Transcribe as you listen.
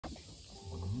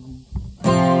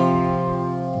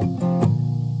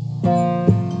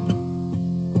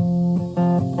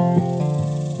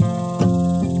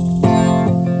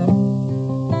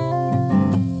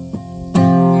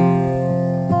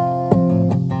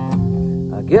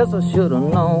Guess I should have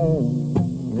known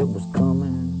it was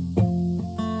coming.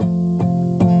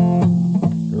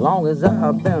 As long as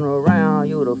I've been around,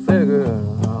 you'd have figured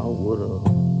I would have.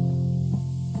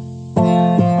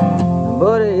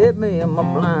 But it hit me in my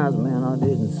blinds, man, I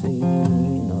didn't see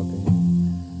nothing.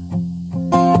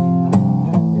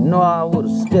 You know I would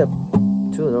have stepped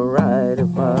to the right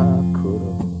if I could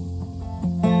have.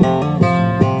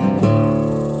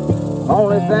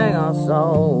 Only thing I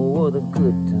saw were the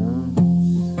good times.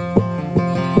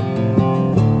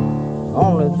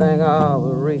 Only thing I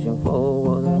was reaching for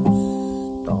was a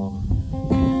star.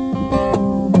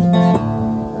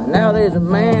 And now there's a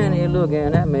man, he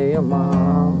looking at me in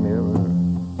my mirror.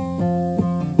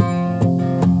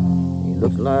 He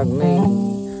looks like me,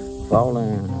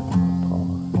 falling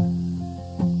apart.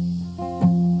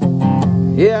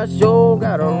 Yeah, I sure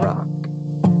got a rock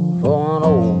for an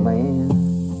old man.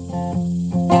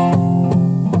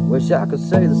 Wish I could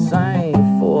say the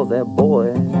same for that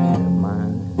boy of mine.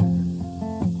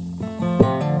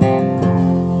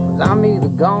 'Cause I'm either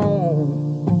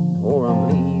gone or I'm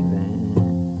leaving.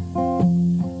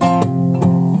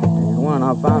 And when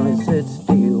I finally sit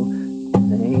still,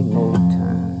 there ain't no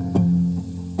time.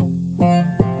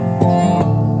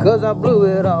 'Cause I blew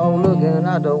it all looking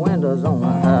out the windows on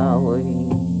the highway.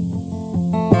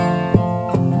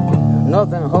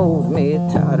 Nothing holds me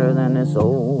tighter than this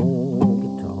old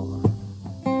guitar.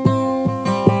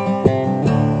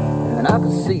 And I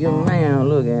can see a man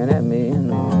looking at me in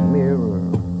the mirror.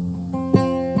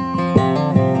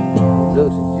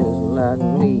 Looks just like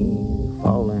me,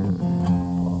 falling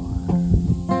apart.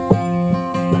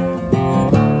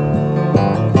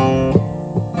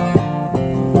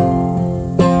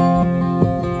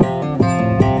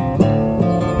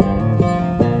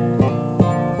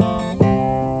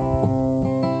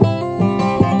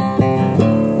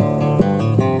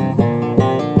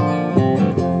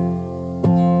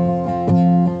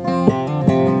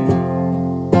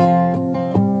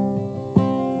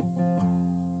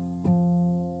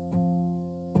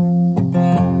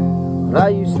 I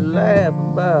used to laugh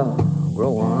about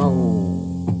growing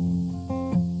old.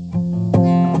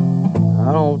 I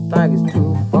don't think it's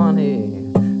too funny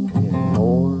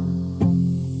anymore.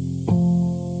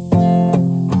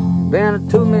 Been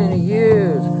too many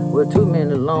years with too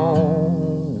many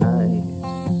long nights.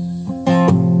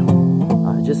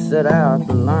 I just set out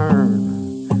to learn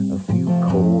a few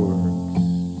chords.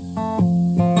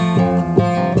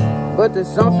 But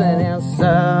there's something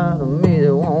inside of me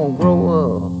that won't grow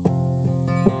up.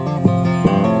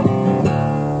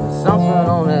 Something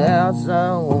on the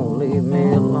outside won't leave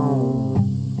me alone.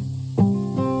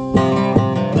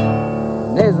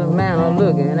 There's a man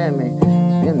looking at me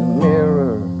in the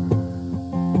mirror.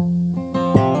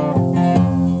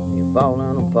 He's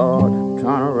falling apart,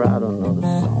 trying to write another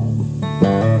song.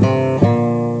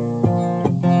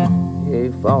 Yeah,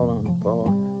 he's falling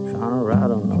apart, trying to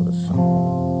write another song.